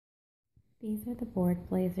These are the Board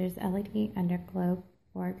Blazers LED Underglow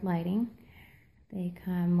board lighting. They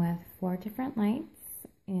come with 4 different lights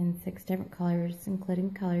in 6 different colors,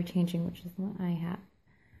 including color changing, which is what I have.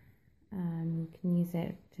 You can use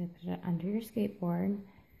it to put it under your skateboard,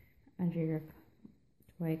 under your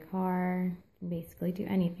toy car. You can basically do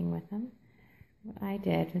anything with them. What I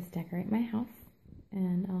did was decorate my house,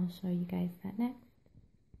 and I'll show you guys that next.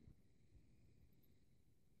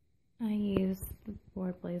 I use the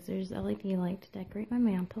Board Blazers LED light to decorate my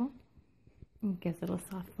mantle. It gives it a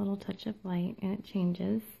soft little touch of light, and it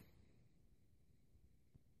changes.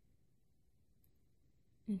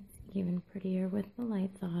 It's even prettier with the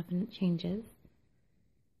lights off, and it changes.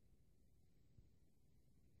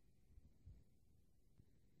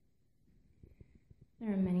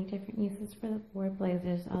 There are many different uses for the Board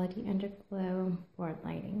Blazers LED Underglow board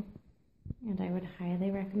lighting, and I would highly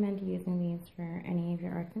recommend using these for any of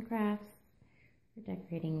your arts and crafts or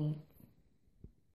decorating needs.